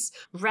instance,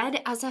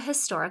 read as a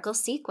historical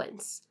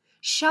sequence,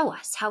 show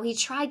us how he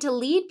tried to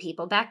lead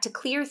people back to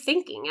clear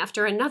thinking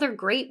after another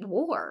great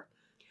war.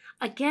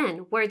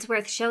 Again,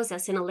 Wordsworth shows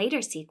us in a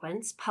later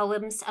sequence,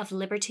 Poems of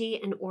Liberty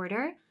and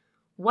Order,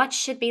 what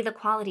should be the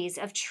qualities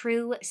of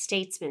true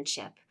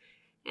statesmanship.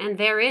 And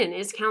therein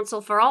is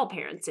counsel for all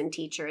parents and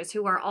teachers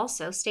who are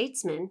also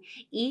statesmen,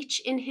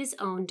 each in his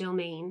own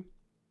domain.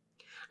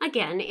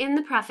 Again, in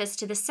the preface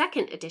to the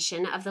second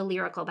edition of the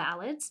Lyrical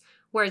Ballads,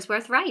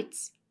 Wordsworth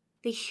writes,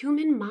 "The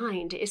human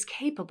mind is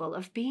capable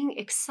of being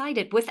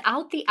excited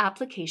without the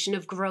application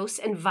of gross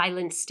and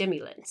violent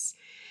stimulants,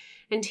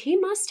 and he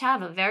must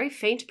have a very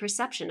faint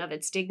perception of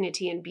its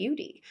dignity and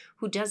beauty,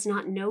 who does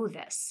not know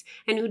this,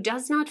 and who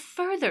does not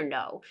further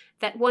know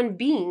that one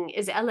being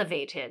is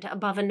elevated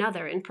above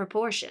another in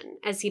proportion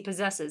as he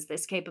possesses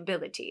this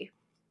capability.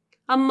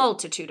 A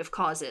multitude of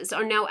causes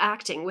are now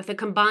acting with a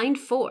combined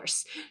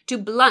force to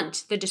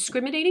blunt the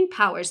discriminating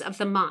powers of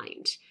the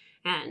mind,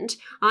 and,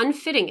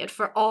 unfitting it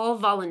for all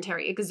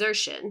voluntary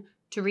exertion,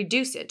 to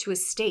reduce it to a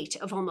state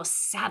of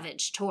almost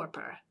savage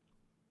torpor."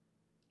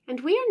 And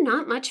we are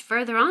not much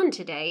further on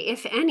today,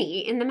 if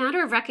any, in the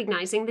matter of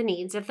recognizing the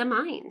needs of the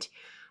mind.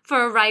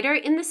 For a writer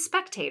in The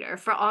Spectator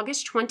for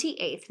August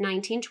 28,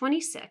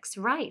 1926,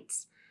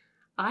 writes,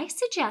 "I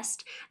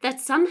suggest that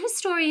some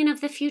historian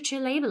of the future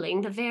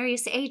labeling the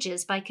various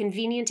ages by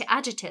convenient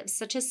adjectives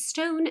such as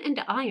stone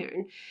and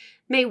iron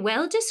may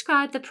well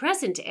describe the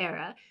present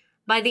era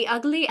by the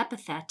ugly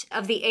epithet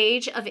of the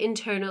age of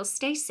internal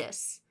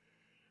stasis.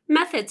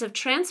 Methods of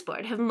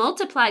transport have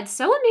multiplied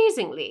so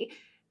amazingly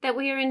that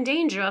we are in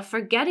danger of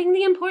forgetting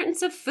the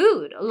importance of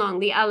food along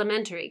the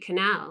alimentary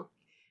canal.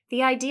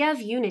 The idea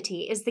of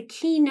unity is the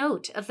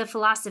keynote of the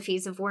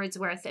philosophies of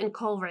Wordsworth and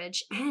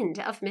Coleridge and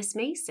of Miss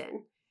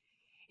Mason.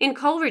 In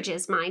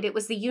Coleridge's mind, it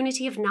was the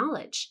unity of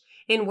knowledge.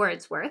 In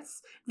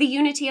Wordsworth's, the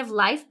unity of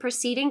life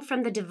proceeding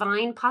from the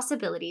divine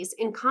possibilities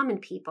in common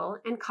people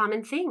and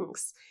common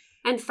things,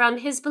 and from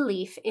his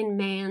belief in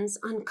man's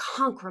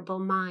unconquerable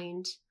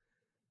mind.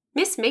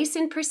 Miss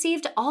Mason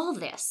perceived all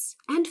this,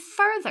 and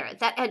further,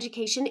 that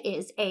education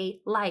is a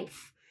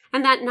life,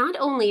 and that not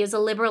only is a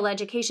liberal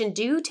education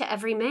due to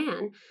every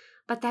man,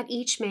 but that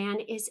each man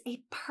is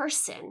a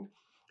person,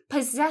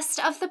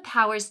 possessed of the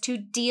powers to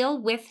deal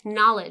with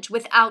knowledge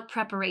without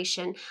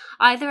preparation,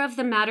 either of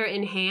the matter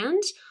in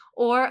hand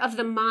or of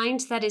the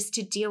mind that is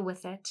to deal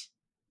with it.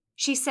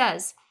 She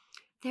says,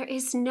 "There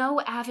is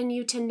no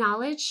avenue to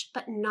knowledge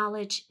but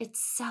knowledge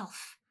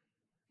itself."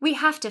 We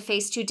have to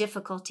face two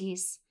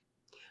difficulties.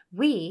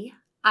 We,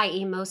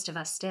 i.e. most of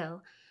us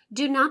still,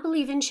 do not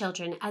believe in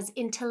children as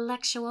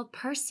intellectual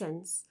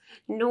persons,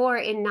 nor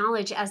in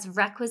knowledge as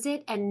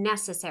requisite and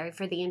necessary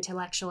for the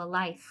intellectual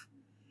life.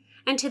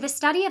 And to the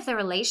study of the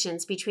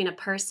relations between a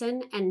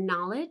person and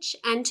knowledge,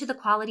 and to the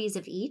qualities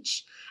of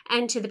each,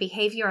 and to the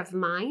behavior of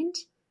mind,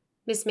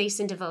 Miss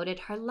Mason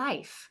devoted her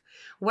life,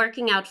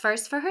 working out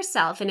first for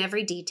herself in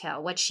every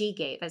detail what she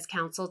gave as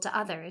counsel to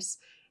others,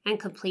 and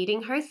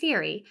completing her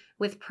theory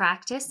with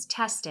practice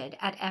tested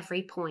at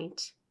every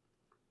point.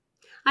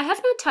 I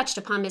have not touched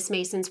upon Miss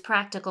Mason's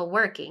practical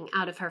working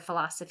out of her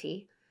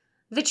philosophy.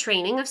 The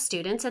training of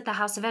students at the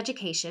House of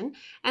Education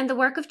and the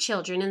work of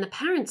children in the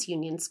Parents'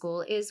 Union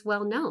School is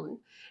well known,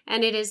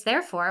 and it is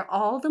therefore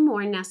all the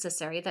more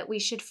necessary that we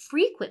should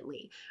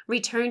frequently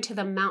return to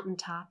the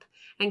mountaintop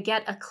and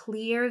get a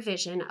clear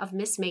vision of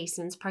Miss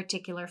Mason's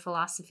particular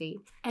philosophy,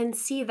 and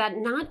see that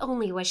not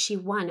only was she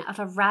one of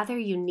a rather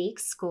unique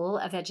school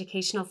of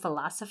educational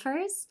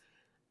philosophers,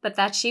 but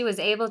that she was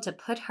able to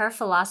put her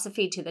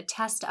philosophy to the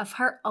test of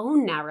her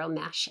own narrow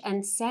mesh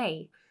and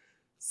say,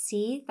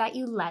 "See that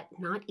you let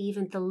not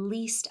even the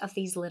least of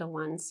these little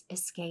ones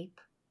escape."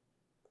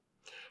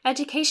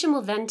 Education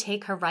will then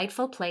take her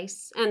rightful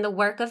place, and the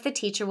work of the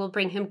teacher will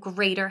bring him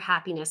greater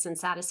happiness and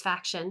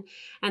satisfaction,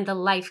 and the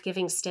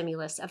life-giving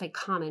stimulus of a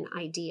common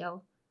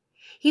ideal.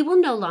 He will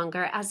no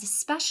longer, as a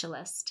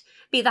specialist,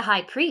 be the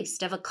high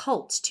priest of a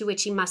cult to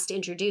which he must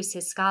introduce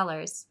his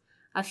scholars,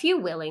 a few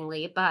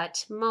willingly,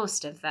 but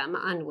most of them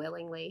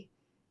unwillingly.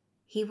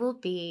 He will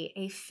be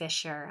a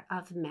fisher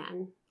of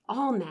men,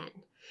 all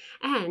men,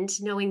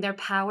 and, knowing their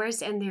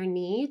powers and their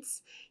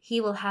needs,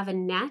 he will have a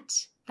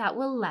net that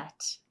will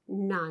let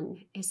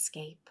none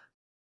escape.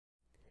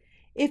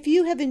 If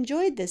you have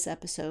enjoyed this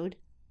episode,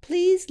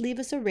 please leave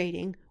us a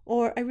rating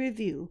or a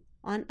review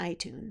on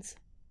iTunes.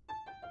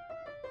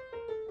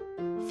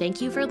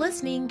 Thank you for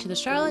listening to the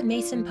Charlotte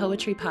Mason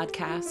Poetry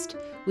Podcast.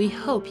 We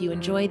hope you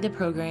enjoyed the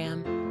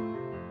program.